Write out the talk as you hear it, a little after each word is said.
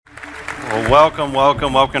Well,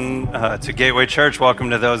 welcome to Gateway Church.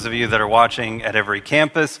 Welcome to those of you that are watching at every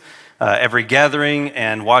campus, every gathering,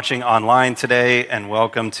 and watching online today. And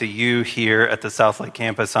welcome to you here at the Southlake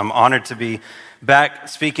campus. I'm honored to be back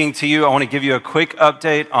speaking to you. I want to give you a quick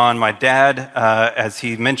update on my dad. As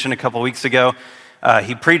he mentioned a couple weeks ago,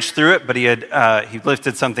 he preached through it, but he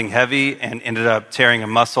lifted something heavy and ended up tearing a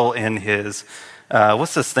muscle in his,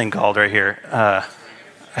 what's this thing called right here? A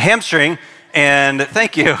hamstring. And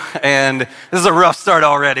thank you. And this is a rough start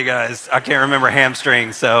already, guys. I can't remember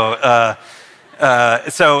hamstring. So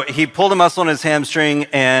he pulled a muscle in his hamstring,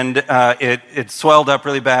 and it swelled up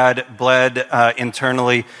really bad, bled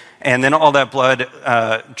internally, and then all that blood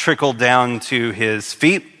trickled down to his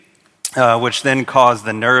feet, which then caused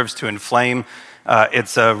the nerves to inflame.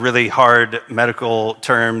 It's a really hard medical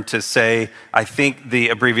term to say. I think the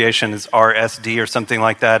abbreviation is RSD or something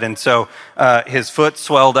like that. And so his foot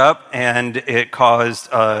swelled up and it caused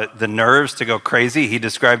the nerves to go crazy. He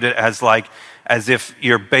described it as if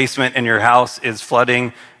your basement in your house is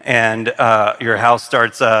flooding and your house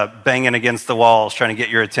starts banging against the walls trying to get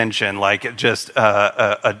your attention, like just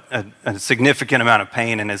a significant amount of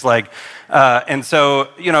pain in his leg. And so,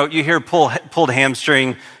 you hear pulled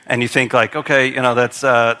hamstring, and you think like, okay, that's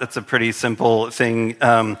a pretty simple thing.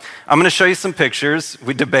 I'm going to show you some pictures.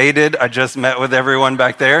 We debated. I just met with everyone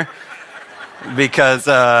back there because,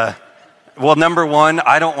 number one,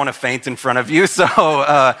 I don't want to faint in front of you,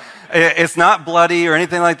 so it's not bloody or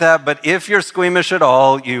anything like that. But if you're squeamish at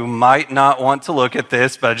all, you might not want to look at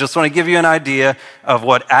this. But I just want to give you an idea of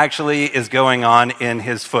what actually is going on in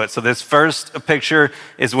his foot. So this first picture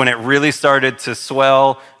is when it really started to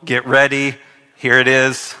swell. Get ready. Here it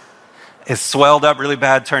is. It swelled up really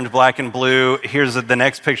bad, turned black and blue. Here's the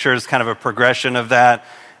next picture is kind of a progression of that.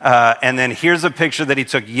 And then here's a picture that he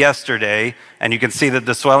took yesterday, and you can see that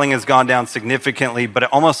the swelling has gone down significantly, but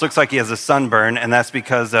it almost looks like he has a sunburn, and that's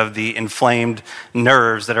because of the inflamed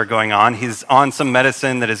nerves that are going on. He's on some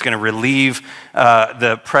medicine that is going to relieve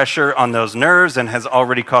the pressure on those nerves and has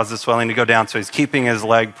already caused the swelling to go down, so he's keeping his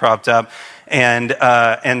leg propped up.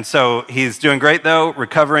 And so he's doing great, though,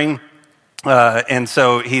 recovering. And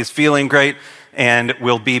so he's feeling great, and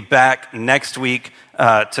we'll be back next week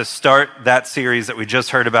to start that series that we just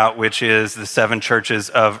heard about, which is the 7 churches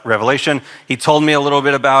of Revelation. He told me a little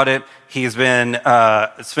bit about it. He's been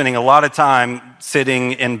spending a lot of time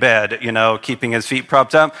sitting in bed, keeping his feet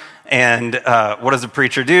propped up. And what does a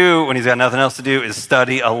preacher do when he's got nothing else to do? Is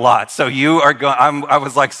study a lot. So you are going. I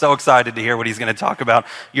was like so excited to hear what he's going to talk about.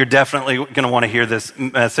 You're definitely going to want to hear this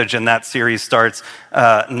message, and that series starts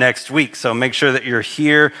next week. So make sure that you're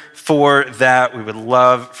here for that. We would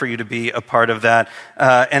love for you to be a part of that.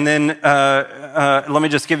 And then let me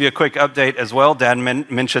just give you a quick update as well. Dad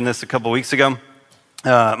mentioned this a couple weeks ago.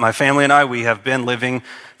 My family and I, we have been living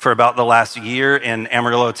for about the last year in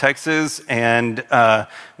Amarillo, Texas, and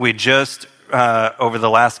we just, over the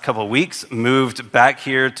last couple of weeks, moved back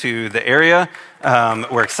here to the area.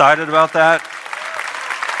 We're excited about that.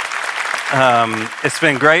 It's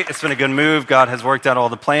been great. It's been a good move. God has worked out all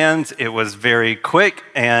the plans. It was very quick,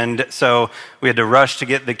 and so we had to rush to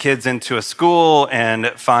get the kids into a school and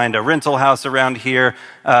find a rental house around here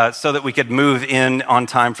so that we could move in on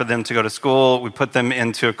time for them to go to school. We put them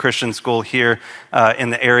into a Christian school here in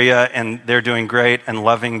the area, and they're doing great and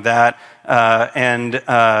loving that. And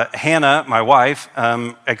Hannah, my wife,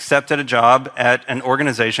 accepted a job at an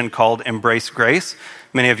organization called Embrace Grace.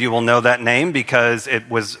 Many of you will know that name because it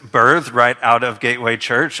was birthed right out of Gateway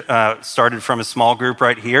Church, started from a small group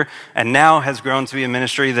right here, and now has grown to be a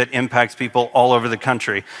ministry that impacts people all over the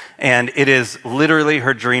country. And it is literally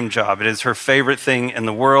her dream job. It is her favorite thing in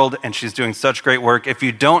the world, and she's doing such great work. If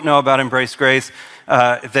you don't know about Embrace Grace,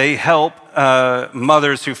 they help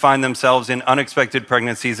mothers who find themselves in unexpected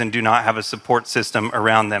pregnancies and do not have a support system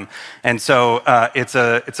around them. And so it's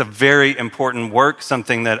a very important work,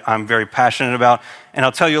 something that I'm very passionate about. And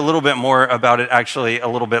I'll tell you a little bit more about it actually a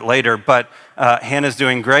little bit later. But Hannah's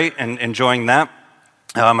doing great and enjoying that.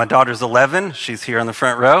 My daughter's 11. She's here on the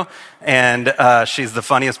front row, and she's the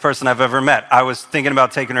funniest person I've ever met. I was thinking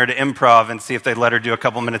about taking her to improv and see if they'd let her do a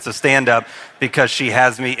couple minutes of stand-up because she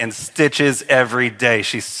has me in stitches every day.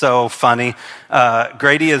 She's so funny.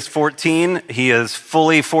 Grady is 14. He is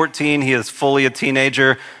fully 14. He is fully a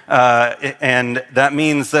teenager, and that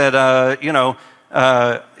means that,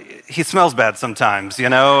 he smells bad sometimes, He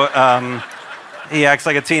acts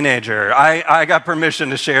like a teenager. I got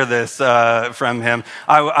permission to share this from him.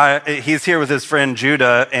 He's here with his friend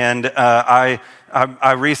Judah, and I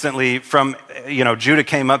recently Judah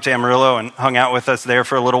came up to Amarillo and hung out with us there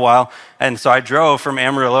for a little while, and so I drove from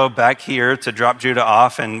Amarillo back here to drop Judah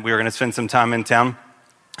off, and we were going to spend some time in town.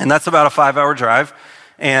 And that's about a 5-hour drive.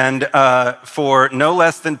 And for no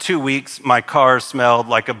less than 2 weeks, my car smelled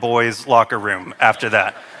like a boys' locker room after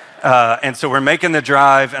that. And so we're making the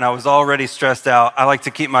drive, and I was already stressed out. I like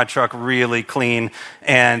to keep my truck really clean.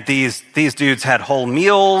 And these dudes had whole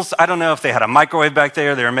meals. I don't know if they had a microwave back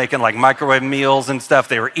there. They were making like microwave meals and stuff.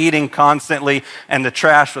 They were eating constantly, and the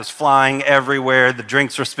trash was flying everywhere. The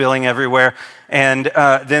drinks were spilling everywhere. And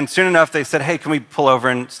then soon enough, they said, hey, can we pull over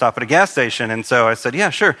and stop at a gas station? And so I said, yeah,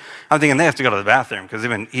 sure. I'm thinking they have to go to the bathroom because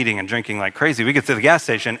they've been eating and drinking like crazy. We get to the gas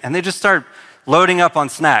station, and they just start loading up on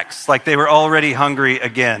snacks, like they were already hungry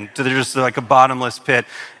again. So they're just like a bottomless pit.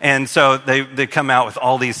 And so they come out with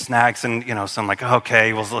all these snacks, and so I'm like,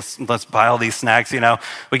 okay, well let's buy all these snacks.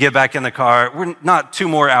 We get back in the car. We're not 2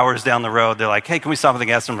 more hours down the road. They're like, hey, can we stop at the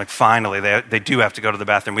gas station? I'm like, finally, they do have to go to the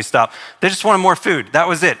bathroom. We stop. They just wanted more food. That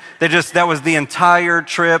was it. That was the entire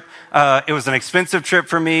trip. It was an expensive trip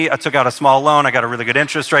for me. I took out a small loan. I got a really good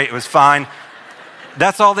interest rate. It was fine.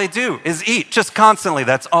 That's all they do is eat, just constantly.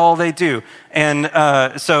 That's all they do. And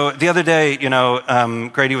so the other day,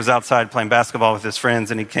 Grady was outside playing basketball with his friends,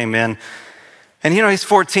 and he came in. And, he's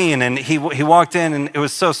 14, and he walked in, and it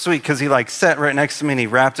was so sweet because he, sat right next to me, and he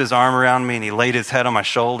wrapped his arm around me, and he laid his head on my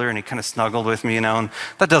shoulder, and he kind of snuggled with me, and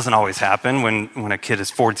that doesn't always happen when a kid is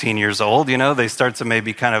 14 years old, They start to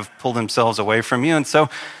maybe kind of pull themselves away from you, and so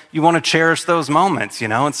you want to cherish those moments,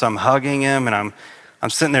 And so I'm hugging him, and I'm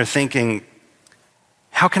sitting there thinking,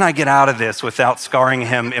 how can I get out of this without scarring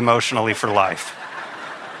him emotionally for life?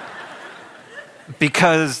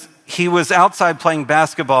 Because he was outside playing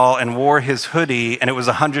basketball and wore his hoodie, and it was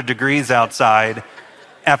 100 degrees outside.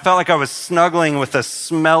 And I felt like I was snuggling with a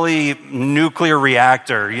smelly nuclear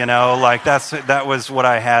reactor, that was what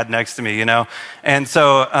I had next to me, And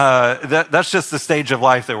so that's just the stage of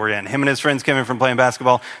life that we're in. Him and his friends came in from playing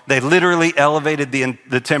basketball. They literally elevated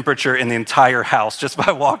the temperature in the entire house just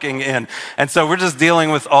by walking in. And so we're just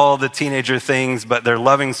dealing with all the teenager things, but they're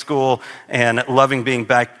loving school and loving being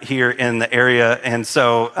back here in the area. And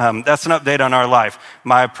so that's an update on our life.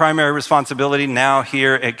 My primary responsibility now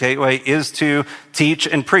here at Gateway is to teach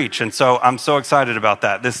and preach. And so I'm so excited about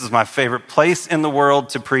that. This is my favorite place in the world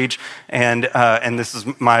to preach, and this is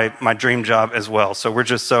my dream job as well. So we're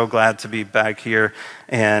just so glad to be back here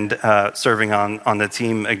and serving on the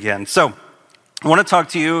team again. So I want to talk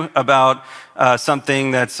to you about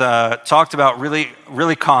something that's talked about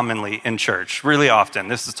really commonly in church, really often.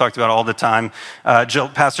 This is talked about all the time.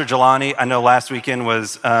 Pastor Jelani, I know last weekend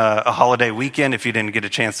was a holiday weekend. If you didn't get a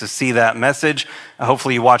chance to see that message,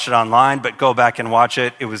 hopefully you watch it online, but go back and watch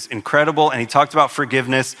it. It was incredible, and he talked about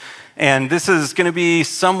forgiveness. And this is going to be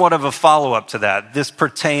somewhat of a follow-up to that. This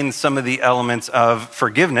pertains some of the elements of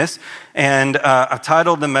forgiveness. And I've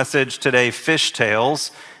titled the message today, Fish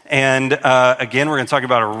Tales. And again, we're going to talk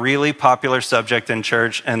about a really popular subject in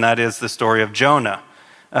church, and that is the story of Jonah.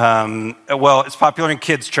 Well, it's popular in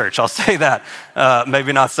kids' church, I'll say that.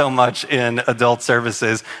 Maybe not so much in adult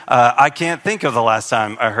services. I can't think of the last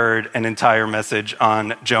time I heard an entire message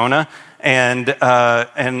on Jonah. And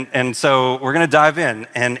so we're going to dive in,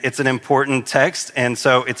 and it's an important text, and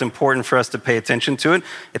so it's important for us to pay attention to it.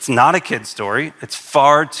 It's not a kid's story. It's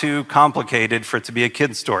far too complicated for it to be a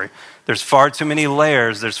kid's story. There's far too many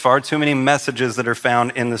layers. There's far too many messages that are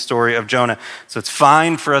found in the story of Jonah. So it's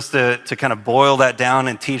fine for us to kind of boil that down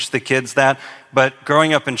and teach the kids that. But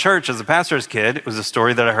growing up in church as a pastor's kid, it was a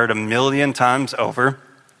story that I heard 1,000,000 times over.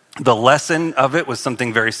 The lesson of it was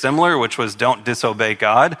something very similar, which was don't disobey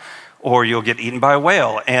God, or you'll get eaten by a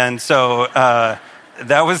whale. And so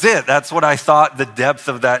that was it. That's what I thought the depth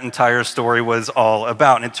of that entire story was all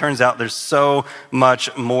about. And it turns out there's so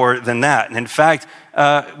much more than that. And in fact,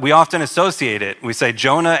 we often associate it. We say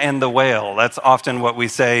Jonah and the whale. That's often what we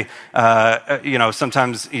say.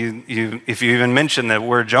 Sometimes if you even mention the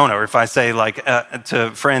word Jonah, or if I say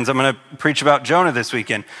to friends, I'm going to preach about Jonah this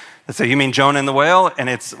weekend. They say, you mean Jonah and the whale? And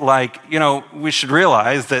it's like, we should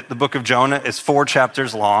realize that the book of Jonah is 4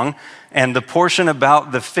 chapters long, and the portion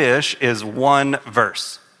about the fish is 1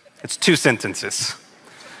 verse. It's 2 sentences.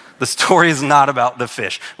 The story is not about the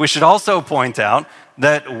fish. We should also point out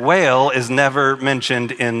that whale is never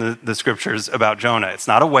mentioned in the scriptures about Jonah. It's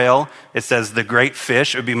not a whale. It says the great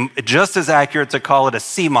fish. It would be just as accurate to call it a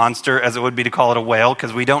sea monster as it would be to call it a whale,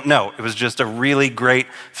 because we don't know. It was just a really great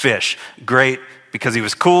fish. Great because he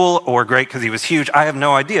was cool, or great because he was huge. I have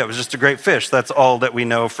no idea. It was just a great fish. That's all that we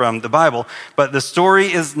know from the Bible. But the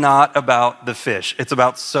story is not about the fish. It's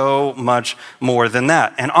about so much more than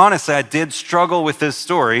that. And honestly, I did struggle with this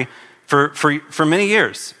story for many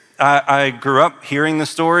years. I grew up hearing the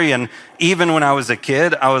story, and even when I was a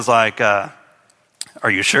kid, I was like, are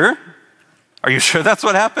you sure? Are you sure that's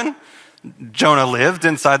what happened? Jonah lived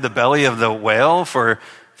inside the belly of the whale for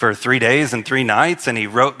 3 days and 3 nights, and he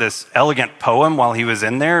wrote this elegant poem while he was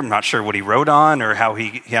in there. I'm not sure what he wrote on or how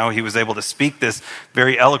he was able to speak this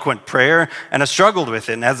very eloquent prayer, and I struggled with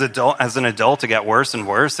it. And as an adult, it got worse and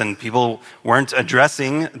worse, and people weren't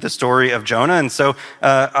addressing the story of Jonah, and so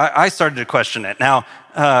I started to question it. Now,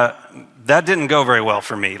 that didn't go very well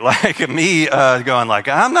for me. Going like,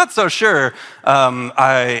 I'm not so sure.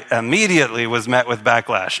 I immediately was met with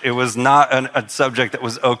backlash. It was not a subject that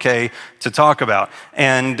was okay to talk about.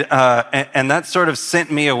 And that sort of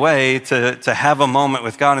sent me away to have a moment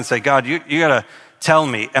with God and say, God, you gotta tell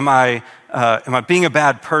me, am I being a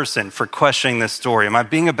bad person for questioning this story? Am I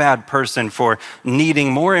being a bad person for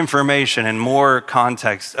needing more information and more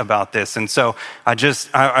context about this? And so I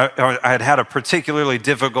had a particularly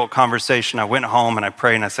difficult conversation. I went home and I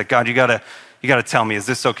prayed and I said, God, you gotta tell me, is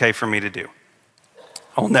this okay for me to do?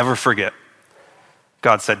 I'll never forget.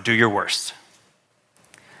 God said, do your worst.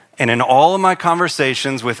 And in all of my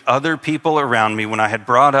conversations with other people around me, when I had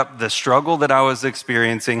brought up the struggle that I was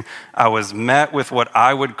experiencing, I was met with what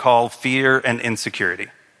I would call fear and insecurity.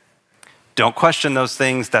 Don't question those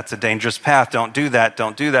things. That's a dangerous path. Don't do that.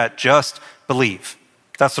 Don't do that. Just believe.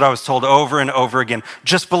 That's what I was told over and over again.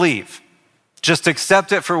 Just believe. Just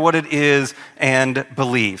accept it for what it is and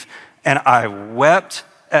believe. And I wept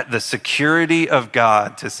at the security of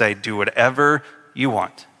God to say, do whatever you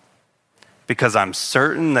want, because I'm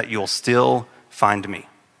certain that you'll still find me.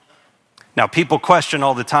 Now, people question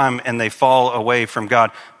all the time and they fall away from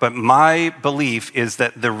God, but my belief is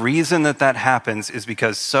that the reason that happens is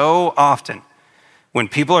because so often when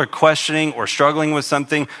people are questioning or struggling with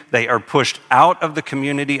something, they are pushed out of the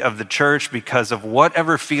community of the church because of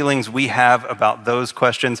whatever feelings we have about those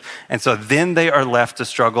questions, and so then they are left to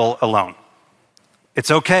struggle alone.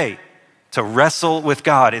 It's okay to wrestle with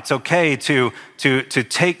God. It's okay to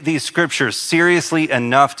take these scriptures seriously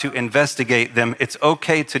enough to investigate them. It's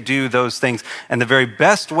okay to do those things. And the very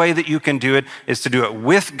best way that you can do it is to do it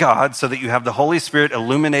with God, so that you have the Holy Spirit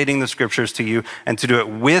illuminating the scriptures to you, and to do it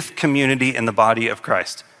with community in the body of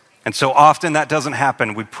Christ. And so often that doesn't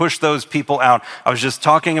happen. We push those people out. I was just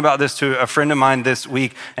talking about this to a friend of mine this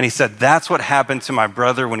week, and he said, that's what happened to my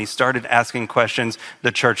brother when he started asking questions.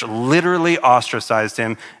 The church literally ostracized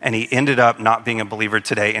him, and he ended up not being a believer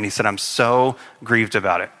today. And he said, I'm so grieved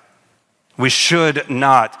about it. We should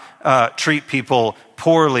not treat people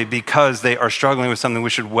poorly because they are struggling with something.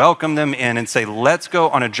 We should welcome them in and say, let's go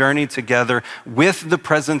on a journey together with the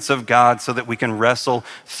presence of God so that we can wrestle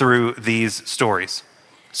through these stories.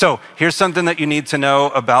 So here's something that you need to know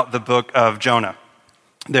about the book of Jonah.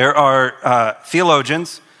 There are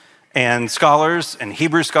theologians and scholars and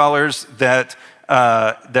Hebrew scholars that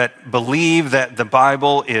believe that the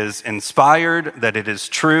Bible is inspired, that it is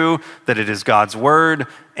true, that it is God's word,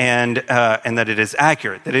 and that it is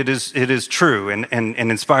accurate, that it is true and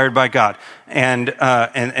inspired by God.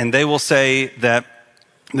 And they will say that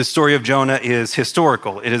the story of Jonah is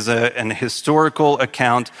historical. It is an historical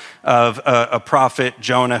account of a prophet,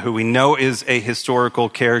 Jonah, who we know is a historical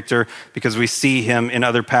character because we see him in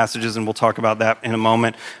other passages, and we'll talk about that in a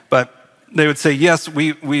moment. But they would say, yes,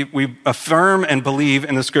 we affirm and believe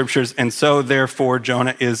in the scriptures, and so therefore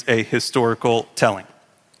Jonah is a historical telling.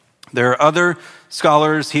 There are other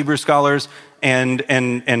scholars, Hebrew scholars, and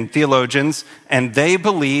theologians, and they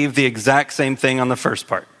believe the exact same thing on the first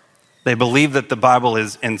part. They believe that the Bible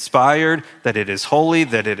is inspired, that it is holy,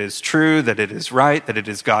 that it is true, that it is right, that it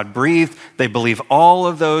is God-breathed. They believe all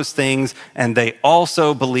of those things, and they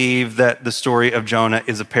also believe that the story of Jonah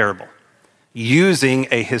is a parable, using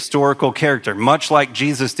a historical character, much like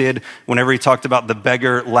Jesus did whenever he talked about the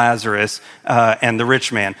beggar Lazarus and the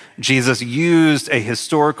rich man. Jesus used a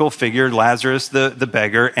historical figure, Lazarus the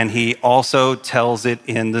beggar, and he also tells it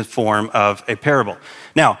in the form of a parable.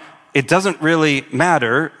 Now, it doesn't really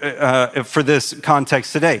matter for this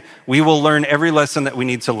context today. We will learn every lesson that we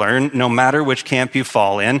need to learn, no matter which camp you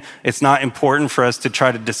fall in. It's not important for us to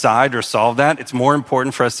try to decide or solve that. It's more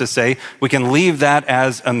important for us to say we can leave that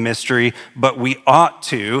as a mystery, but we ought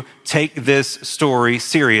to take this story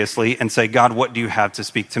seriously and say, God, what do you have to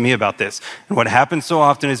speak to me about this? And what happens so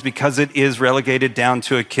often is because it is relegated down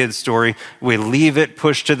to a kid's story, we leave it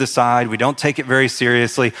pushed to the side. We don't take it very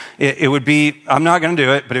seriously. It would be, I'm not going to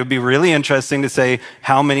do it, but it would be really interesting to say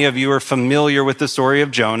how many of you are familiar with the story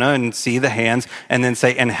of Jonah and see the hands, and then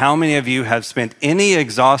say, and how many of you have spent any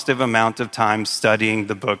exhaustive amount of time studying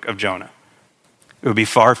the book of Jonah? It would be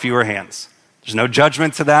far fewer hands. There's no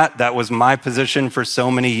judgment to that. That was my position for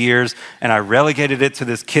so many years, and I relegated it to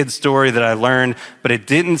this kid story that I learned, but it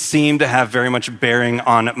didn't seem to have very much bearing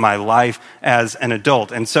on my life as an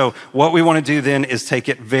adult. And so what we want to do then is take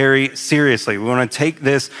it very seriously. We want to take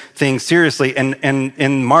this thing seriously. And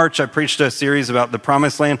in March, I preached a series about the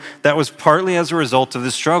Promised Land. That was partly as a result of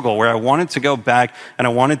this struggle, where I wanted to go back and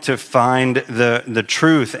I wanted to find the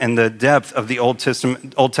truth and the depth of the Old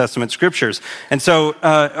Testament scriptures. And so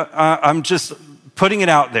I'm just putting it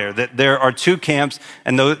out there that there are two camps,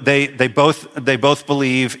 and they both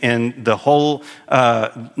believe in the whole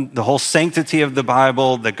sanctity of the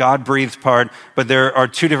Bible, the God-breathed part, but there are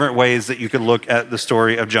two different ways that you could look at the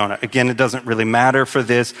story of Jonah. Again, it doesn't really matter for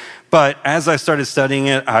this, but as I started studying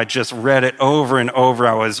it, I just read it over and over.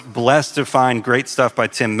 I was blessed to find great stuff by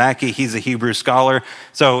Tim Mackey. He's a Hebrew scholar,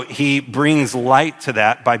 so he brings light to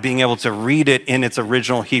that by being able to read it in its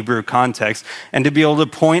original Hebrew context and to be able to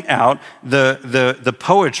point out the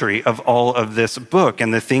poetry of all of this book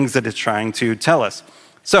and the things that it's trying to tell us.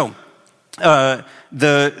 So the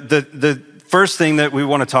first thing that we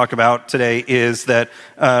want to talk about today is that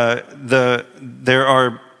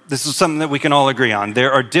this is something that we can all agree on.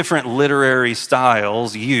 There are different literary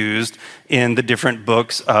styles used in the different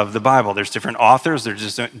books of the Bible. There's different authors, there's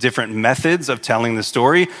just different methods of telling the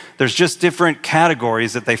story. There's just different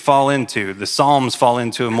categories that they fall into. The Psalms fall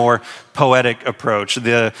into a more poetic approach.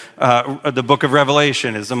 The book of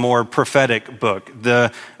Revelation is a more prophetic book.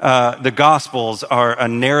 The Gospels are a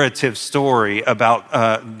narrative story about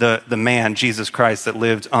the man, Jesus Christ, that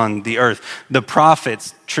lived on the earth. The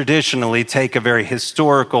prophets traditionally take a very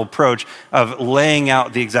historical approach of laying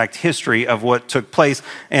out the exact history of what took place,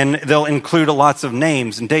 and they'll include lots of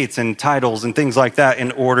names and dates and titles and things like that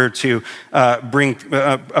in order to bring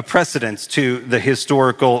a precedence to the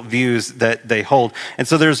historical views that they hold. And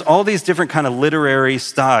so there's all these different kind of literary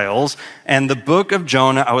styles, and the book of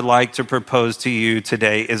Jonah, I would like to propose to you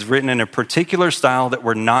today, is written in a particular style that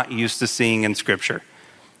we're not used to seeing in Scripture.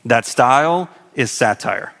 That style is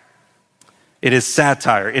satire. It is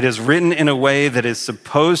satire. It is written in a way that is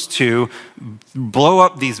supposed to blow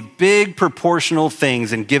up these big proportional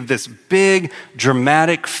things and give this big,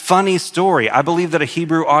 dramatic, funny story. I believe that a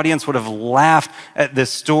Hebrew audience would have laughed at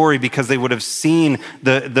this story because they would have seen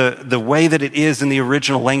the way that it is in the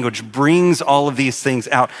original language brings all of these things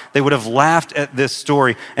out. They would have laughed at this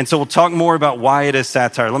story. And so we'll talk more about why it is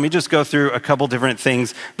satire. Let me just go through a couple different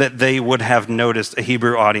things that they would have noticed, a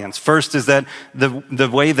Hebrew audience. First is that the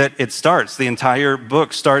way that it starts, the entire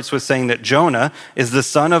book starts with saying that Jonah is the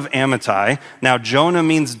son of Amittai. Now, Jonah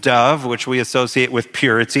means dove, which we associate with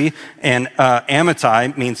purity, and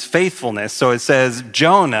Amittai means faithfulness. So it says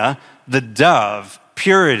Jonah, the dove,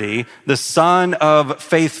 purity, the son of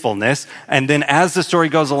faithfulness. And then as the story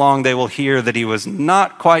goes along, they will hear that he was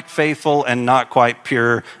not quite faithful and not quite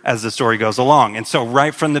pure as the story goes along. And so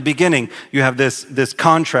right from the beginning, you have this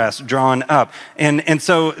contrast drawn up. And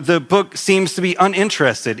so the book seems to be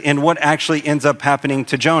uninterested in what actually ends up happening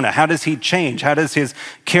to Jonah. How does he change? How does his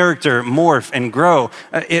character morph and grow?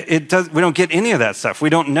 We don't get any of that stuff. We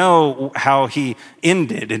don't know how he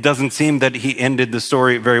ended. It doesn't seem that he ended the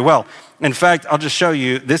story very well. In fact, I'll just show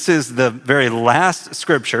you, this is the very last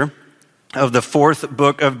scripture of the fourth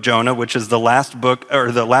book of Jonah, which is the last book,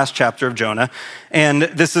 or the last chapter of Jonah. And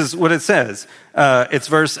this is what it says. It's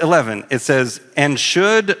verse 11. It says, "And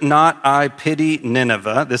should not I pity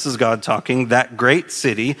Nineveh," this is God talking, "that great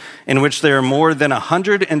city in which there are more than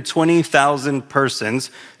 120,000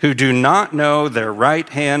 persons who do not know their right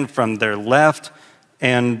hand from their left,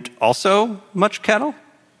 and also much cattle?"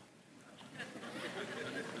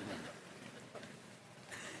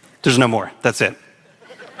 There's no more. That's it.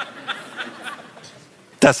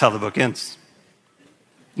 That's how the book ends.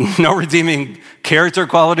 No redeeming character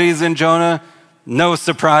qualities in Jonah. No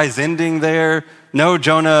surprise ending there. No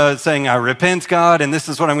Jonah saying, "I repent, God, and this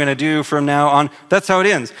is what I'm going to do from now on." That's how it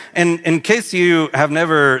ends. And in case you have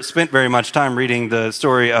never spent very much time reading the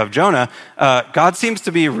story of Jonah, God seems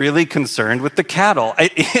to be really concerned with the cattle.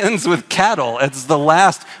 It ends with cattle. It's the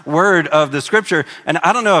last word of the scripture. And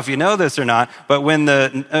I don't know if you know this or not, but when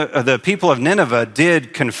the people of Nineveh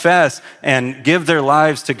did confess and give their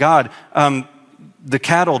lives to God, the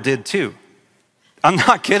cattle did too. I'm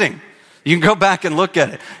not kidding. You can go back and look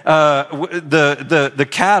at it. The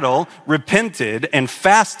cattle repented and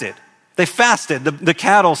fasted. They fasted. The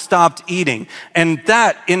cattle stopped eating. And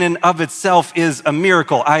that in and of itself is a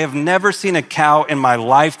miracle. I have never seen a cow in my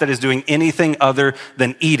life that is doing anything other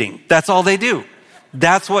than eating. That's all they do.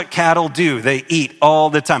 That's what cattle do. They eat all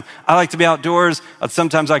the time. I like to be outdoors.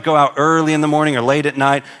 Sometimes I go out early in the morning or late at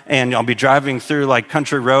night, and I'll be driving through like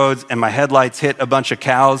country roads, and my headlights hit a bunch of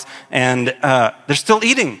cows, and they're still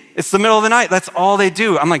eating. It's the middle of the night. That's all they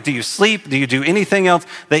do. I'm like, do you sleep? Do you do anything else?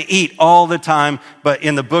 They eat all the time. But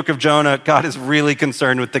in the book of Jonah, God is really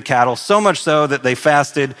concerned with the cattle, so much so that they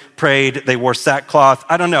fasted, prayed, they wore sackcloth.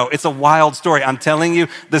 I don't know. It's a wild story. I'm telling you,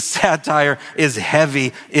 the satire is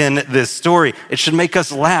heavy in this story. It should make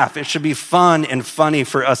us laugh. It should be fun and funny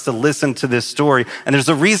for us to listen to this story. And there's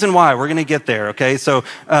a reason why. We're going to get there, okay? So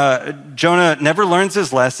Jonah never learns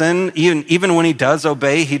his lesson. Even when he does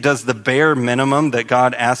obey, he does the bare minimum that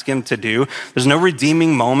God asked him to do. There's no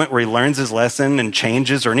redeeming moment where he learns his lesson and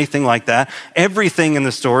changes or anything like that. Everything in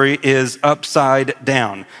the story is upside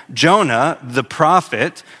down. Jonah, the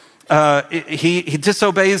prophet, he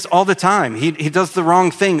disobeys all the time. He does the wrong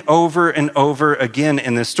thing over and over again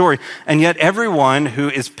in this story. And yet everyone who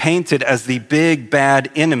is painted as the big bad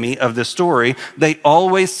enemy of the story, they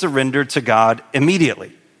always surrender to God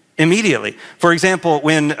immediately. Immediately. For example,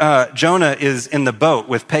 when Jonah is in the boat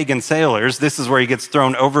with pagan sailors, this is where he gets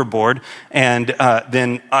thrown overboard, and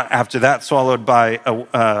then after that swallowed by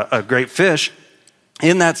a great fish.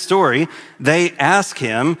 In that story, they ask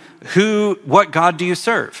him, what God do you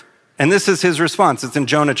serve? And this is his response. It's in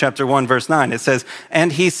Jonah chapter 1, verse 9. It says,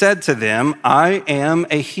 and he said to them, I am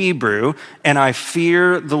a Hebrew, and I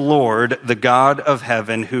fear the Lord, the God of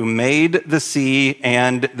heaven, who made the sea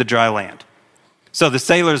and the dry land. So the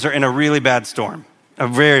sailors are in a really bad storm, a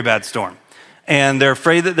very bad storm. And they're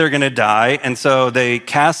afraid that they're going to die. And so they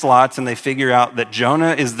cast lots and they figure out that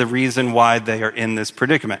Jonah is the reason why they are in this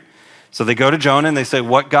predicament. So they go to Jonah and they say,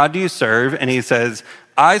 what God do you serve? And he says,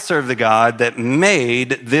 I serve the God that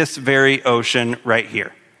made this very ocean right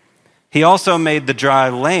here. He also made the dry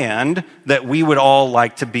land that we would all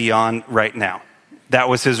like to be on right now. That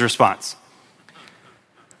was his response.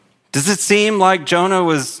 Does it seem like Jonah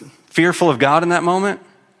was fearful of God in that moment?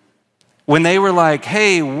 When they were like,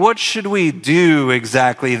 hey, what should we do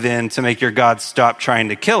exactly then to make your God stop trying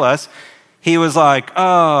to kill us? He was like,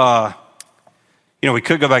 we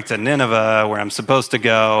could go back to Nineveh where I'm supposed to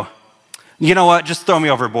go. You know what? Just throw me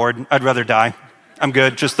overboard. I'd rather die. I'm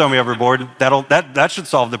good. Just throw me overboard. That should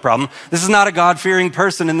solve the problem. This is not a God-fearing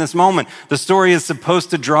person in this moment. The story is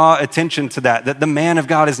supposed to draw attention to that the man of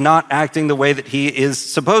God is not acting the way that he is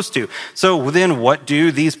supposed to. So then what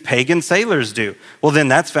do these pagan sailors do? Well, then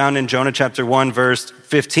that's found in Jonah chapter 1, verse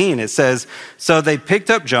 15. It says, so they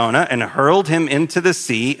picked up Jonah and hurled him into the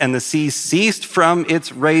sea, and the sea ceased from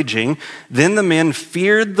its raging. Then the men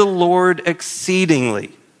feared the Lord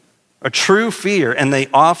exceedingly. A true fear, and they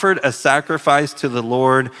offered a sacrifice to the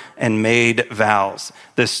Lord and made vows.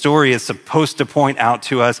 This story is supposed to point out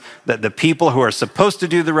to us that the people who are supposed to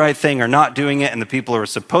do the right thing are not doing it, and the people who are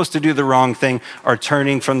supposed to do the wrong thing are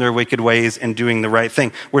turning from their wicked ways and doing the right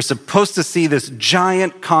thing. We're supposed to see this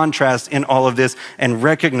giant contrast in all of this and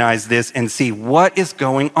recognize this and see what is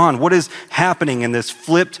going on, what is happening in this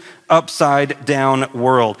flipped upside down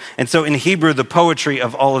world. And so in Hebrew, the poetry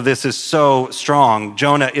of all of this is so strong.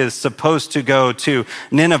 Jonah is supposed to go to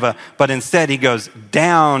Nineveh, but instead he goes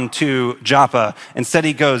down to Joppa. Instead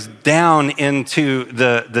he goes down into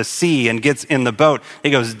the sea and gets in the boat. He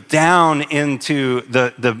goes down into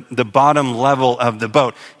the bottom level of the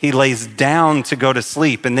boat. He lays down to go to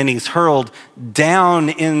sleep, and then he's hurled down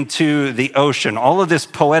into the ocean. All of this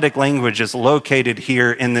poetic language is located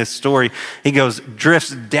here in this story. He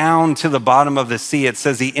drifts down to the bottom of the sea. It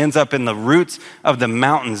says he ends up in the roots of the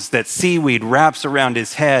mountains, that seaweed wraps around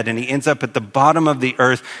his head, and he ends up at the bottom of the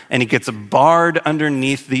earth, and he gets barred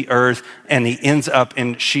underneath the earth, and he ends up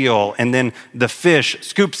in Sheol. And then the fish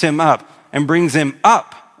scoops him up and brings him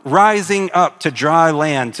up, rising up to dry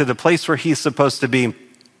land, to the place where he's supposed to be,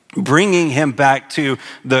 bringing him back to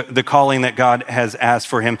the calling that God has asked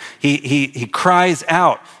for him. He cries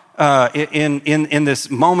out in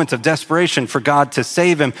this moment of desperation for God to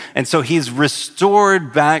save him. And so he's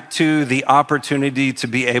restored back to the opportunity to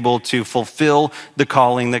be able to fulfill the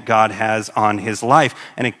calling that God has on his life.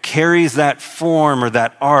 And it carries that form or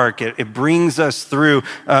that arc. It brings us through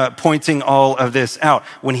pointing all of this out.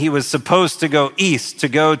 When he was supposed to go east, to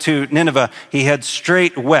go to Nineveh, he head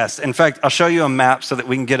straight west. In fact, I'll show you a map so that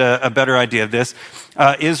we can get a better idea of this.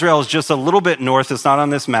 Israel is just a little bit north. It's not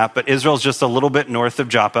on this map, but Israel is just a little bit north of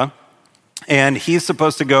Joppa. And he's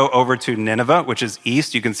supposed to go over to Nineveh, which is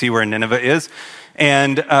east. You can see where Nineveh is.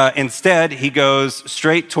 And instead, he goes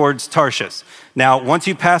straight towards Tarshish. Now, once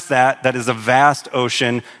you pass that, that is a vast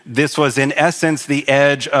ocean. This was, in essence, the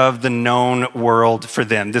edge of the known world for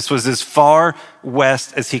them. This was as far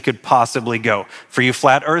west as he could possibly go. For you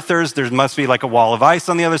flat earthers, there must be like a wall of ice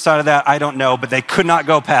on the other side of that. I don't know, but they could not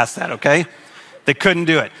go past that, okay? They couldn't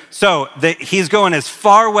do it. So he's going as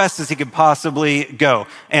far west as he could possibly go.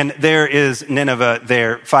 And there is Nineveh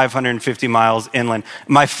there, 550 miles inland.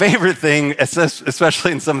 My favorite thing,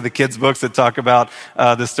 especially in some of the kids' books that talk about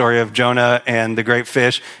the story of Jonah and the great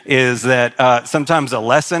fish, is that sometimes a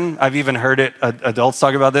lesson, I've even heard it, adults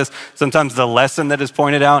talk about this, sometimes the lesson that is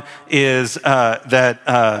pointed out is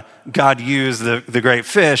that God used the great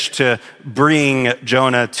fish to bring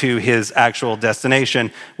Jonah to his actual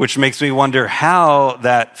destination, which makes me wonder how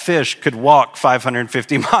that fish could walk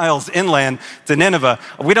 550 miles inland to Nineveh.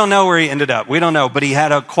 We don't know where he ended up. We don't know, but he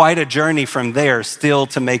had quite a journey from there still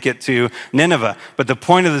to make it to Nineveh. But the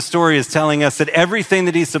point of the story is telling us that everything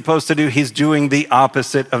that he's supposed to do, he's doing the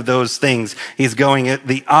opposite of those things. He's going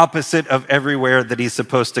the opposite of everywhere that he's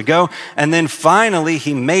supposed to go. And then finally,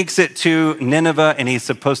 he makes it to Nineveh, and he's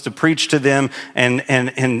supposed to preach to them, and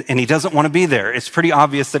he doesn't want to be there. It's pretty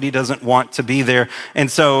obvious that he doesn't want to be there.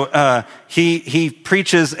 And so he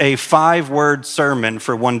preaches a 5-word sermon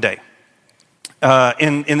for one day.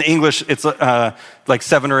 In the English, it's like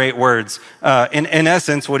 7 or 8 words. In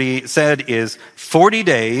essence, what he said is 40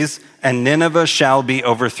 days and Nineveh shall be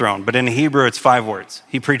overthrown. But in Hebrew, it's 5 words.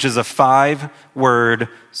 He preaches a 5-word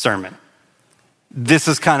sermon. This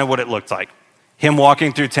is kind of what it looked like. Him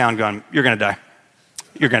walking through town going, you're going to die.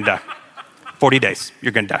 You're going to die. 40 days,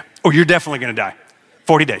 you're going to die. Oh, you're definitely going to die.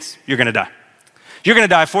 40 days, you're going to die. You're going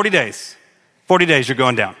to die 40 days. 40 days, you're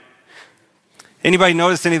going down. Anybody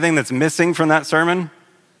notice anything that's missing from that sermon?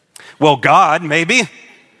 Well, God, maybe.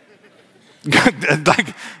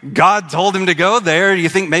 Like, God told him to go there. You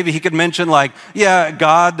think maybe he could mention like, yeah,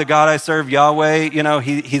 God, the God I serve, Yahweh,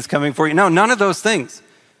 he's coming for you. No, none of those things.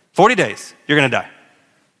 40 days, you're going to die.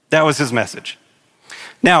 That was his message.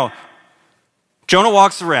 Now, Jonah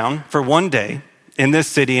walks around for one day in this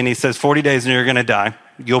city and he says, 40 days and you're going to die.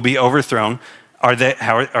 You'll be overthrown.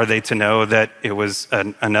 How are they to know that it was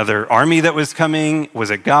another army that was coming? Was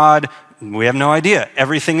it God? We have no idea.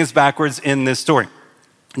 Everything is backwards in this story.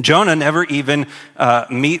 Jonah never even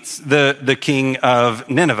meets the king of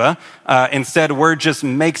Nineveh. Instead, word just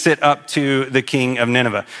makes it up to the king of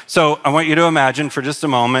Nineveh. So I want you to imagine for just a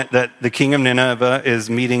moment that the king of Nineveh is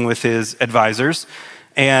meeting with his advisors.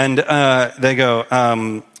 And they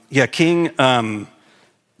go, king,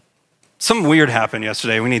 something weird happened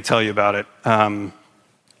yesterday. We need to tell you about it.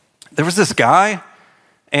 There was this guy,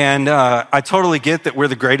 and I totally get that we're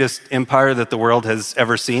the greatest empire that the world has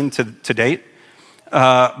ever seen to date.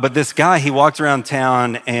 But this guy, he walked around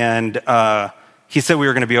town, and he said we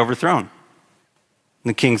were going to be overthrown. And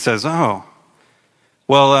the king says, oh,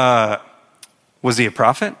 well, was he a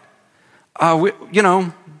prophet?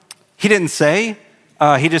 He didn't say.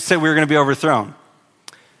 He just said we were going to be overthrown.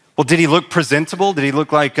 Well, did he look presentable? Did he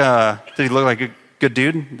look like a good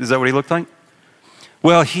dude? Is that what he looked like?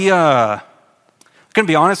 Well, I'm going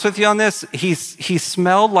to be honest with you on this. He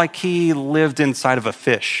smelled like he lived inside of a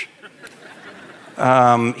fish.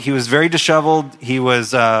 He was very disheveled. He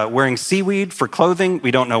was wearing seaweed for clothing. We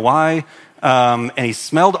don't know why. And he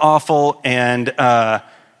smelled awful. And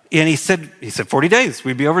he said 40 days,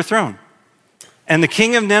 we'd be overthrown. And the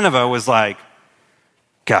king of Nineveh was like,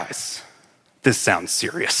 guys, this sounds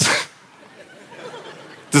serious.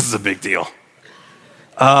 This is a big deal.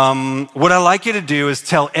 What I'd like you to do is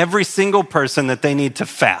tell every single person that they need to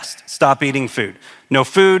fast. Stop eating food. No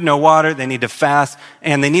food, no water. They need to fast.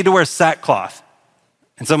 And they need to wear sackcloth.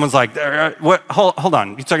 And someone's like, what? Hold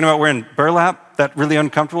on. You talking about wearing burlap? That really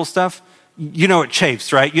uncomfortable stuff? You know it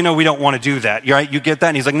chafes, right? You know we don't want to do that, right? You get that?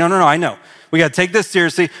 And he's like, no, I know. We got to take this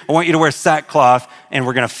seriously. I want you to wear sackcloth, and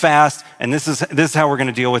we're going to fast, and this is how we're going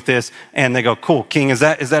to deal with this. And they go, cool, king, is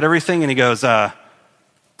that everything? And he goes,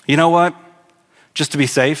 you know what? Just to be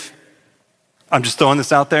safe, I'm just throwing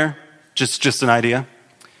this out there, just an idea.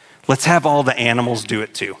 Let's have all the animals do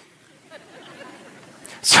it too.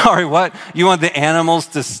 Sorry, what? You want the animals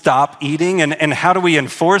to stop eating? And how do we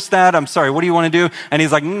enforce that? I'm sorry, what do you want to do? And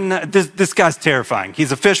he's like, no, this guy's terrifying.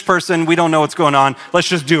 He's a fish person. We don't know what's going on. Let's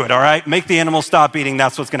just do it, all right? Make the animals stop eating.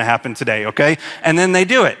 That's what's going to happen today, okay? And then they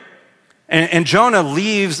do it. And Jonah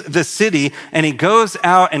leaves the city, and he goes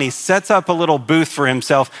out and he sets up a little booth for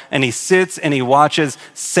himself, and he sits and he watches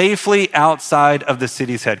safely outside of the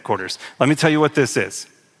city's headquarters. Let me tell you what this is.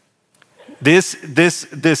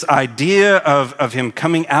 This idea of him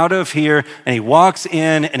coming out of here, and he walks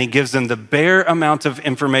in and he gives them the bare amount of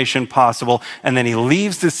information possible, and then he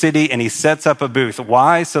leaves the city and he sets up a booth.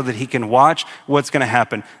 Why? So that he can watch what's going to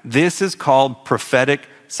happen. This is called prophetic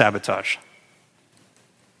sabotage.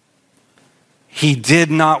 He did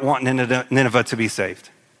not want Nineveh to be saved.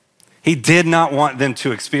 He did not want them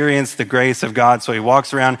to experience the grace of God, so he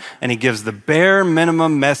walks around and he gives the bare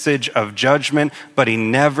minimum message of judgment, but he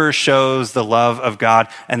never shows the love of God.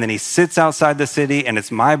 And then he sits outside the city, and it's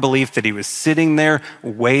my belief that he was sitting there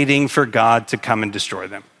waiting for God to come and destroy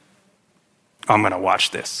them. I'm going to watch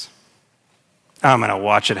this. I'm going to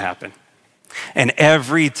watch it happen. And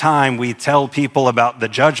every time we tell people about the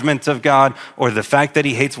judgment of God or the fact that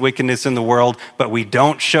he hates wickedness in the world, but we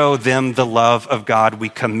don't show them the love of God, we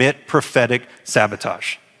commit prophetic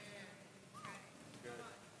sabotage.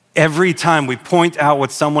 Every time we point out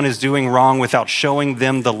what someone is doing wrong without showing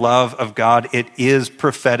them the love of God, it is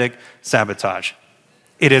prophetic sabotage.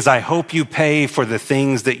 It is, I hope you pay for the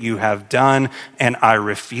things that you have done, and I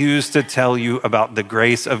refuse to tell you about the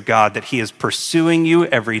grace of God, that he is pursuing you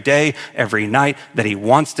every day, every night, that he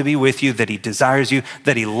wants to be with you, that he desires you,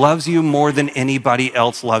 that he loves you more than anybody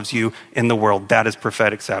else loves you in the world. That is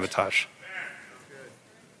prophetic sabotage.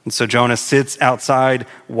 And so Jonah sits outside,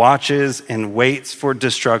 watches, and waits for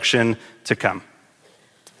destruction to come.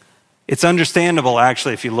 It's understandable,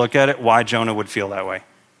 actually, if you look at it, why Jonah would feel that way.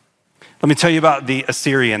 Let me tell you about the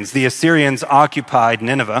Assyrians. The Assyrians occupied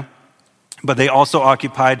Nineveh, but they also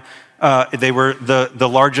occupied, they were the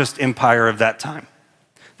largest empire of that time.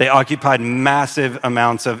 They occupied massive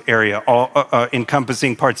amounts of area, all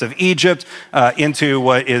encompassing parts of Egypt into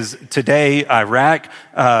what is today Iraq.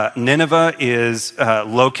 Nineveh is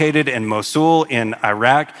located in Mosul in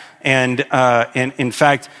Iraq. And in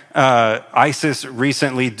fact, ISIS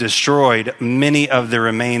recently destroyed many of the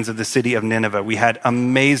remains of the city of Nineveh. We had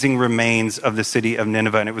amazing remains of the city of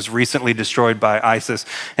Nineveh, and it was recently destroyed by ISIS.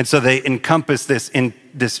 And so they encompassed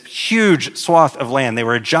this huge swath of land. They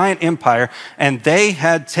were a giant empire, and they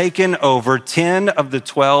had taken over 10 of the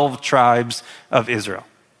 12 tribes of Israel.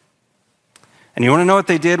 And you want to know what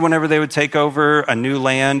they did whenever they would take over a new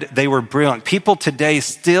land? They were brilliant. People today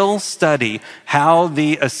still study how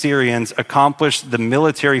the Assyrians accomplished the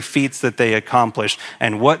military feats that they accomplished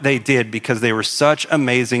and what they did, because they were such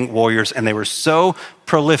amazing warriors, and they were so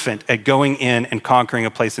prolific at going in and conquering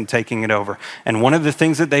a place and taking it over. And one of the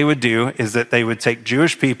things that they would do is that they would take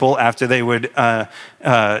Jewish people after they would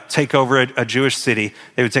take over a Jewish city.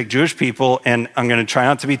 They would take Jewish people, and I'm going to try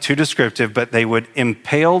not to be too descriptive, but they would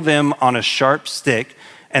impale them on a sharp stick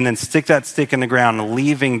and then stick that stick in the ground,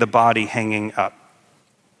 leaving the body hanging up.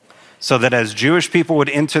 So that as Jewish people would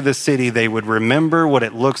enter the city, they would remember what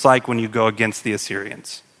it looks like when you go against the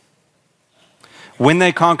Assyrians. When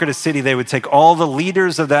they conquered a city, they would take all the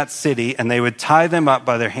leaders of that city and they would tie them up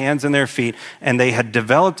by their hands and their feet. And they had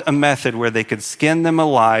developed a method where they could skin them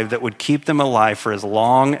alive that would keep them alive for as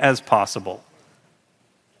long as possible.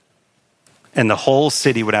 And the whole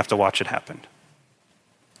city would have to watch it happen.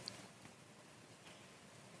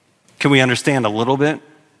 Can we understand a little bit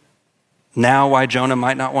now why Jonah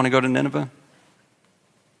might not want to go to Nineveh?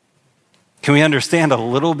 Can we understand a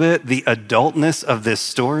little bit the adultness of this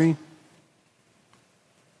story?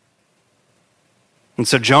 And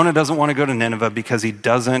so Jonah doesn't want to go to Nineveh because he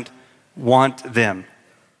doesn't want them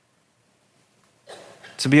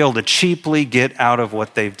to be able to cheaply get out of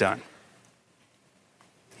what they've done.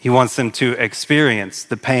 He wants them to experience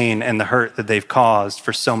the pain and the hurt that they've caused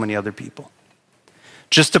for so many other people.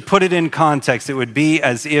 Just to put it in context, it would be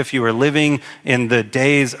as if you were living in the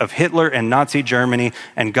days of Hitler and Nazi Germany,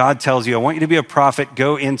 and God tells you, I want you to be a prophet,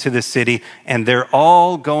 go into the city, and they're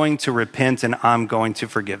all going to repent, and I'm going to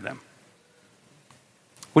forgive them.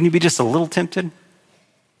 Wouldn't you be just a little tempted?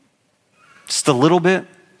 Just a little bit?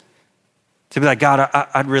 To be like, God,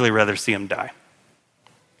 I'd really rather see him die.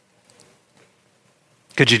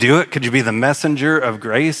 Could you do it? Could you be the messenger of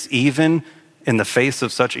grace even in the face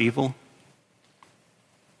of such evil?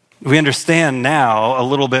 We understand now a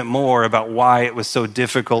little bit more about why it was so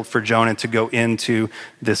difficult for Jonah to go into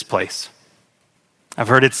this place. I've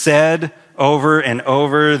heard it said over and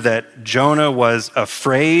over that Jonah was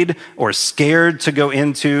afraid or scared to go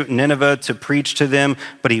into Nineveh to preach to them,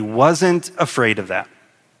 but he wasn't afraid of that.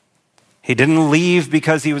 He didn't leave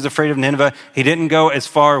because he was afraid of Nineveh. He didn't go as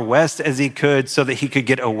far west as he could so that he could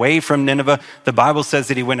get away from Nineveh. The Bible says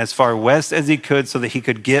that he went as far west as he could so that he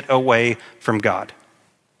could get away from God.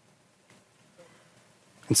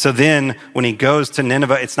 And so then when he goes to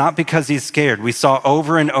Nineveh, it's not because he's scared. We saw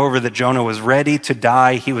over and over that Jonah was ready to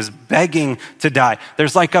die. He was begging to die.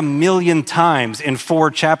 There's like 1,000,000 times in 4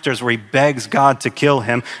 chapters where he begs God to kill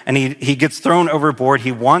him, and he gets thrown overboard.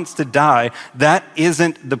 He wants to die. That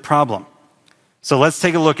isn't the problem. So let's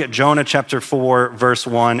take a look at Jonah chapter 4, verse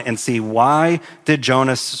 1, and see why did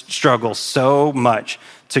Jonah struggle so much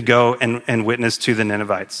to go and witness to the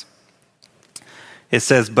Ninevites. It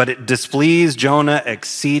says, but it displeased Jonah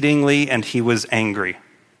exceedingly, and he was angry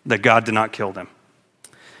that God did not kill them.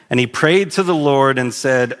 And he prayed to the Lord and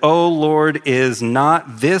said, O Lord, is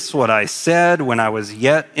not this what I said when I was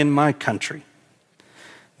yet in my country?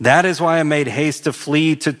 That is why I made haste to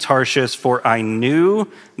flee to Tarshish, for I knew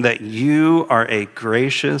that you are a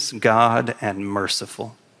gracious God and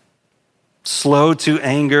merciful, slow to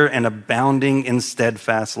anger and abounding in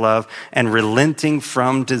steadfast love, and relenting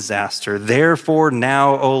from disaster. Therefore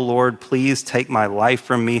now, O Lord, please take my life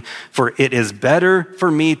from me, for it is better for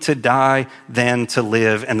me to die than to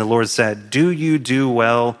live. And the Lord said, do you do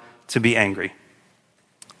well to be angry?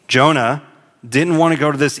 Jonah didn't want to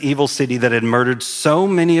go to this evil city that had murdered so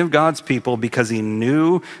many of God's people because he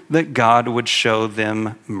knew that God would show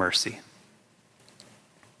them mercy.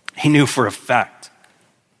 He knew for a fact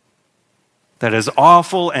that as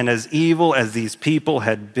awful and as evil as these people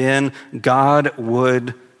had been, God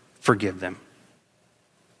would forgive them.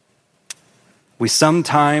 We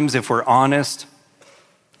sometimes, if we're honest,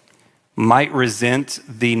 might resent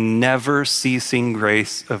the never-ceasing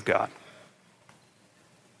grace of God.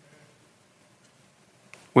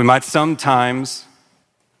 We might sometimes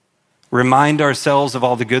remind ourselves of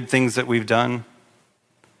all the good things that we've done,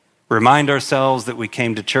 remind ourselves that we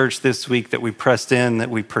came to church this week, that we pressed in, that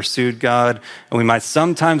we pursued God. And we might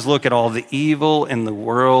sometimes look at all the evil in the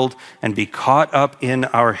world and be caught up in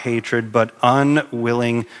our hatred, but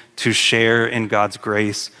unwilling to share in God's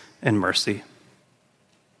grace and mercy.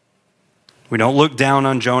 We don't look down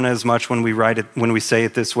on Jonah as much when we say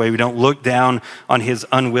it this way. We don't look down on his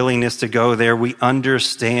unwillingness to go there. We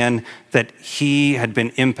understand that he had been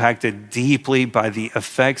impacted deeply by the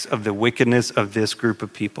effects of the wickedness of this group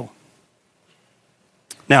of people.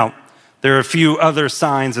 Now, there are a few other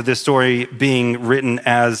signs of this story being written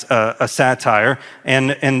as a satire,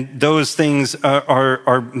 and those things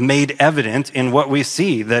are made evident in what we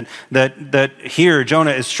see, that here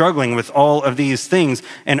Jonah is struggling with all of these things,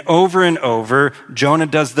 and over, Jonah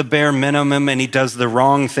does the bare minimum, and he does the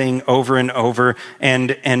wrong thing over and over,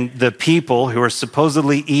 and the people who are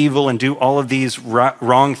supposedly evil and do all of these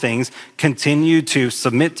wrong things continue to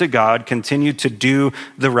submit to God, continue to do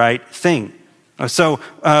the right thing. So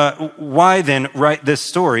why then write this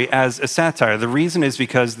story as a satire? The reason is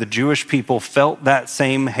because the Jewish people felt that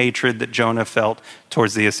same hatred that Jonah felt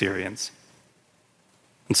towards the Assyrians.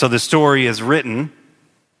 And so the story is written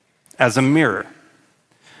as a mirror.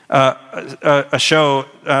 A show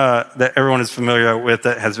that everyone is familiar with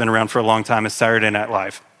that has been around for a long time is Saturday Night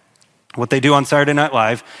Live. What they do on Saturday Night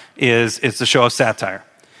Live is it's a show of satire.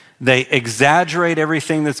 They exaggerate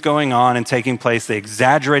everything that's going on and taking place. They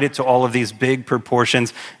exaggerate it to all of these big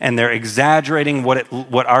proportions, and they're exaggerating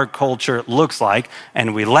what our culture looks like.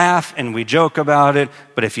 And we laugh and we joke about it,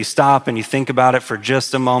 but if you stop and you think about it for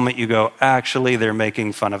just a moment, you go, actually, they're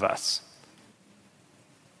making fun of us.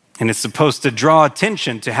 And it's supposed to draw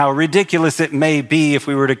attention to how ridiculous it may be if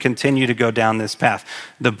we were to continue to go down this path.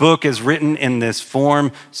 The book is written in this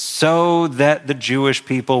form so that the Jewish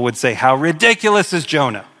people would say, how ridiculous is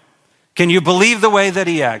Jonah? Can you believe the way that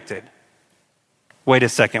he acted? Wait a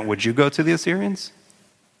second, would you go to the Assyrians?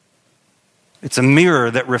 It's a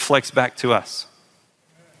mirror that reflects back to us.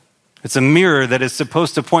 It's a mirror that is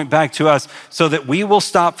supposed to point back to us so that we will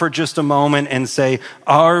stop for just a moment and say,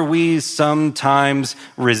 are we sometimes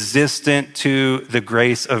resistant to the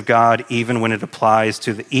grace of God even when it applies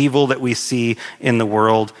to the evil that we see in the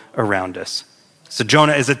world around us? So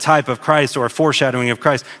Jonah is a type of Christ or a foreshadowing of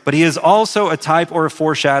Christ, but he is also a type or a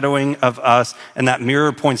foreshadowing of us, and that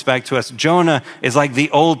mirror points back to us. Jonah is like the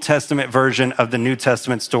Old Testament version of the New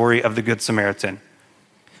Testament story of the Good Samaritan.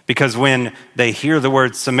 Because when they hear the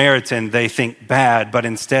word Samaritan, they think bad, but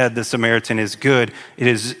instead the Samaritan is good. It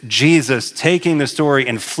is Jesus taking the story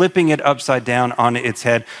and flipping it upside down on its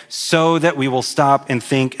head so that we will stop and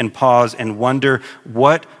think and pause and wonder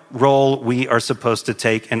what role we are supposed to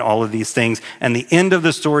take in all of these things. And the end of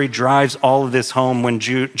the story drives all of this home when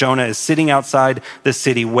Jonah is sitting outside the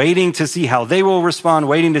city, waiting to see how they will respond,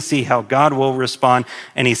 waiting to see how God will respond.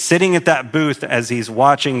 And he's sitting at that booth as he's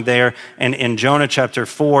watching there. And in Jonah chapter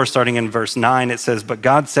 4, starting in verse 9, it says, but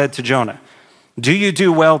God said to Jonah, Do you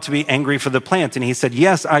do well to be angry for the plant? And he said,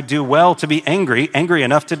 yes, I do well to be angry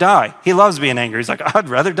enough to die. He loves being angry. He's like, I'd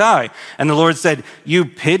rather die. And the Lord said, you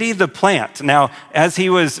pity the plant. Now, as he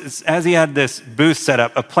had this booth set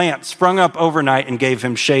up, a plant sprung up overnight and gave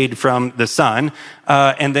him shade from the sun.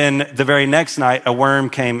 And then the very next night, a worm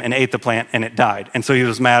came and ate the plant and it died. And so he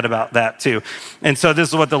was mad about that too. And so this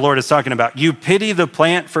is what the Lord is talking about. You pity the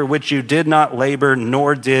plant for which you did not labor,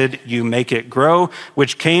 nor did you make it grow,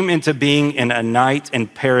 which came into being in a night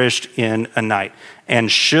and perished in a night. And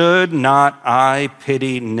should not I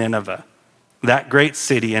pity Nineveh, that great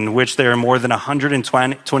city in which there are more than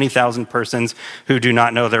 120,000 persons who do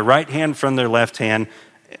not know their right hand from their left hand,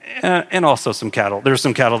 and also some cattle. There's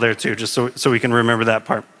some cattle there too, just so we can remember that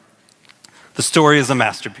part. The story is a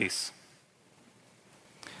masterpiece.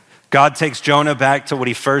 God takes Jonah back to what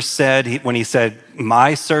he first said when he said,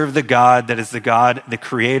 I serve the God that is the God, the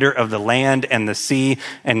creator of the land and the sea.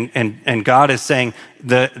 And God is saying,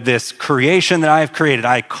 this creation that I have created,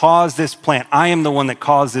 I caused this plant. I am the one that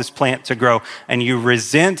caused this plant to grow. And you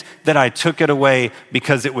resent that I took it away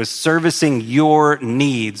because it was servicing your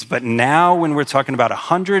needs. But now when we're talking about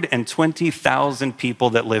 120,000 people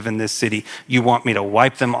that live in this city, you want me to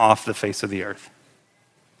wipe them off the face of the earth.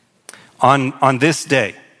 On this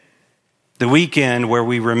day, the weekend where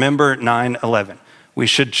we remember 9/11, we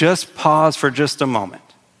should just pause for just a moment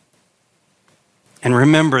and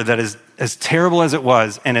remember that as terrible as it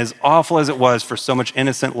was and as awful as it was for so much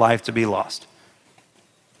innocent life to be lost,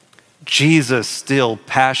 Jesus still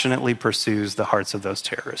passionately pursues the hearts of those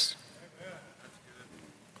terrorists.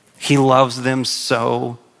 He loves them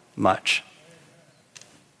so much.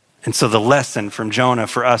 And so the lesson from Jonah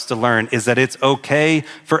for us to learn is that it's okay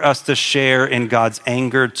for us to share in God's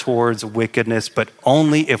anger towards wickedness, but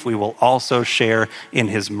only if we will also share in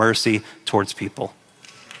his mercy towards people.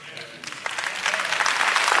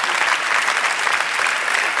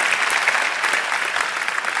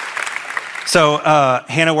 So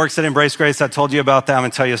Hannah works at Embrace Grace. I told you about that. I'm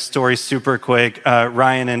going to tell you a story super quick.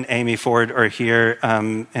 Ryan and Amy Ford are here,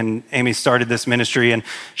 and Amy started this ministry, and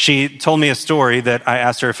she told me a story that I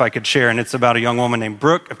asked her if I could share, and it's about a young woman named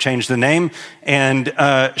Brooke. I've changed the name, and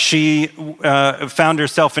she found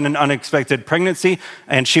herself in an unexpected pregnancy,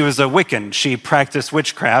 and she was a Wiccan. She practiced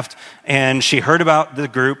witchcraft, and she heard about the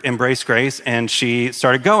group Embrace Grace, and she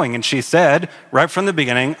started going, and she said, right from the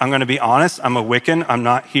beginning, I'm going to be honest, I'm a Wiccan. I'm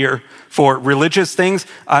not here for religious things.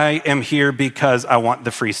 I am here because I want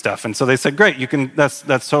the free stuff. And so they said, great, you can. That's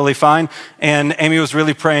totally fine. And Amy was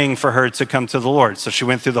really praying for her to come to the Lord. So she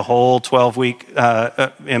went through the whole 12-week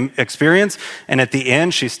experience. And at the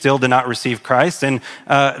end, she still did not receive Christ. And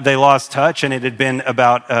they lost touch, and it had been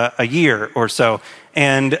about a year or so.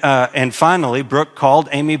 And finally, Brooke called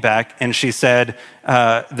Amy back, and she said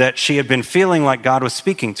that she had been feeling like God was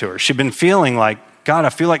speaking to her. She'd been feeling like, God, I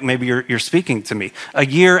feel like maybe you're speaking to me. A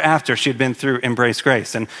year after she had been through Embrace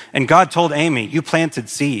Grace. And God told Amy, you planted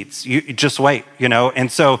seeds. You just wait,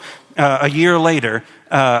 And so a year later,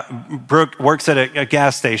 Brooke works at a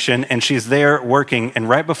gas station, and she's there working. And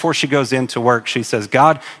right before she goes into work, she says,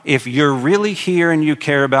 God, if you're really here and you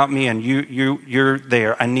care about me and you're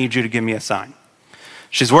there, I need you to give me a sign.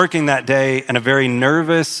 She's working that day, and a very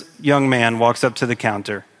nervous young man walks up to the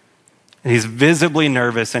counter. And he's visibly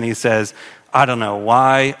nervous, and he says, I don't know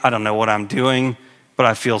why, I don't know what I'm doing, but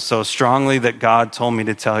I feel so strongly that God told me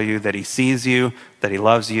to tell you that he sees you, that he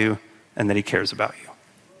loves you, and that he cares about you.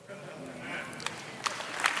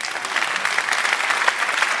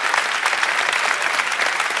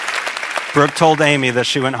 Brooke told Amy that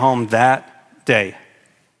she went home that day,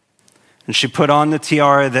 and she put on the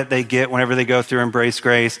tiara that they get whenever they go through Embrace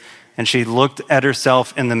Grace, and she looked at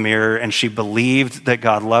herself in the mirror, and she believed that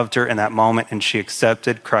God loved her in that moment, and she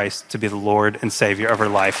accepted Christ to be the Lord and Savior of her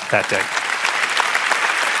life that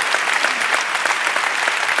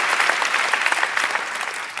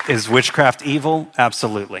day. Is witchcraft evil?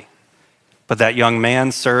 Absolutely. But that young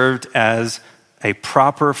man served as a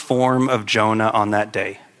proper form of Jonah on that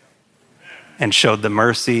day and showed the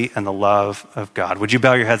mercy and the love of God. Would you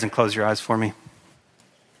bow your heads and close your eyes for me?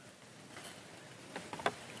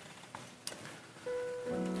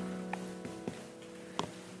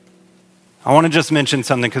 I want to just mention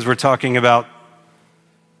something because we're talking about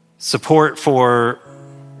support for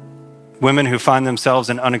women who find themselves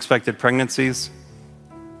in unexpected pregnancies.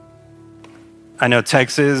 I know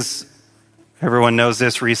Texas, everyone knows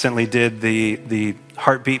this, recently did the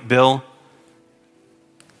heartbeat bill.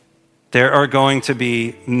 There are going to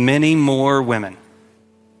be many more women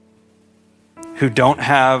who don't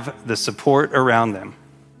have the support around them.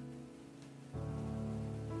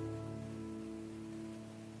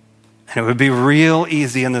 And it would be real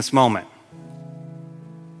easy in this moment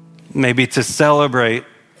maybe to celebrate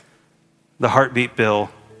the heartbeat bill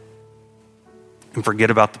and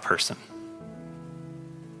forget about the person.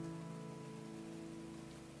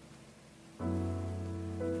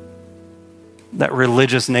 That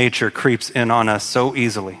religious nature creeps in on us so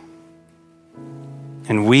easily.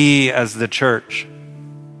 And we as the church,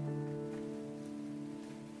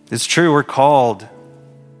 it's true, we're called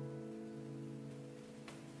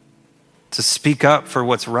to speak up for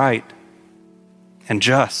what's right and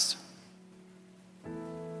just,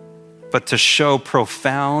 but to show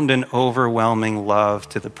profound and overwhelming love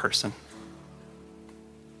to the person.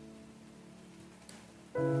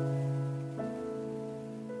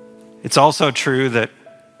 It's also true that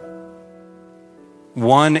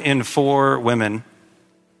 1 in 4 women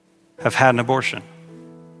have had an abortion.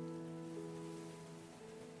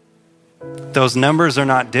 Those numbers are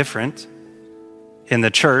not different in the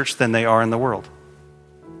church than they are in the world.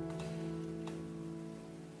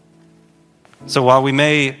 So while we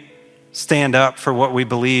may stand up for what we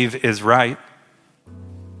believe is right,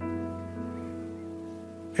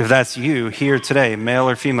 if that's you here today, male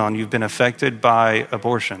or female, and you've been affected by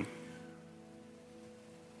abortion,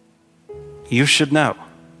 you should know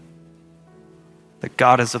that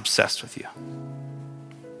God is obsessed with you.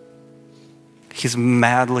 He's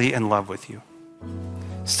madly in love with you.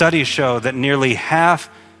 Studies show that nearly half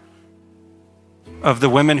of the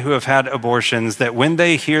women who have had abortions, that when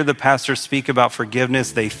they hear the pastor speak about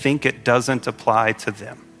forgiveness, they think it doesn't apply to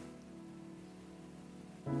them.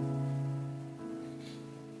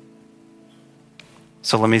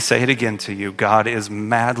 So let me say it again to you. God is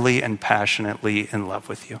madly and passionately in love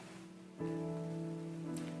with you.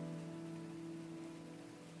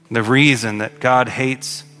 The reason that God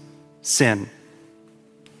hates sin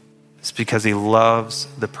is because he loves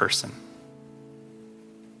the person.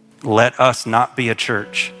 Let us not be a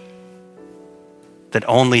church that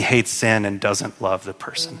only hates sin and doesn't love the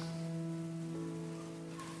person.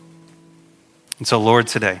 And so, Lord,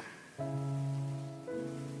 today,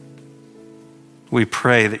 we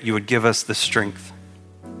pray that you would give us the strength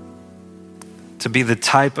to be the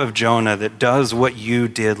type of Jonah that does what you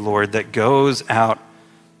did, Lord, that goes out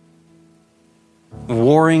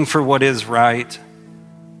warring for what is right,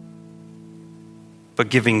 but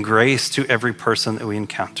giving grace to every person that we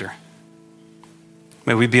encounter.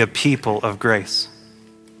 May we be a people of grace.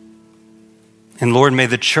 And Lord, may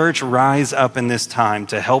the church rise up in this time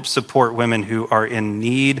to help support women who are in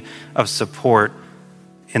need of support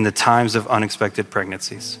in the times of unexpected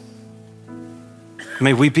pregnancies.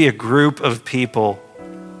 May we be a group of people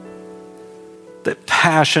that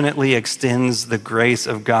passionately extends the grace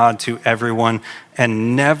of God to everyone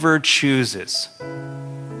and never chooses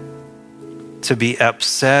to be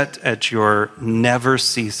upset at your never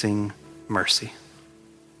ceasing mercy.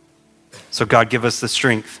 So God, give us the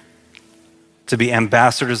strength to be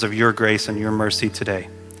ambassadors of your grace and your mercy today.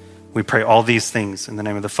 We pray all these things in the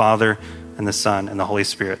name of the Father and the Son and the Holy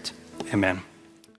Spirit. Amen.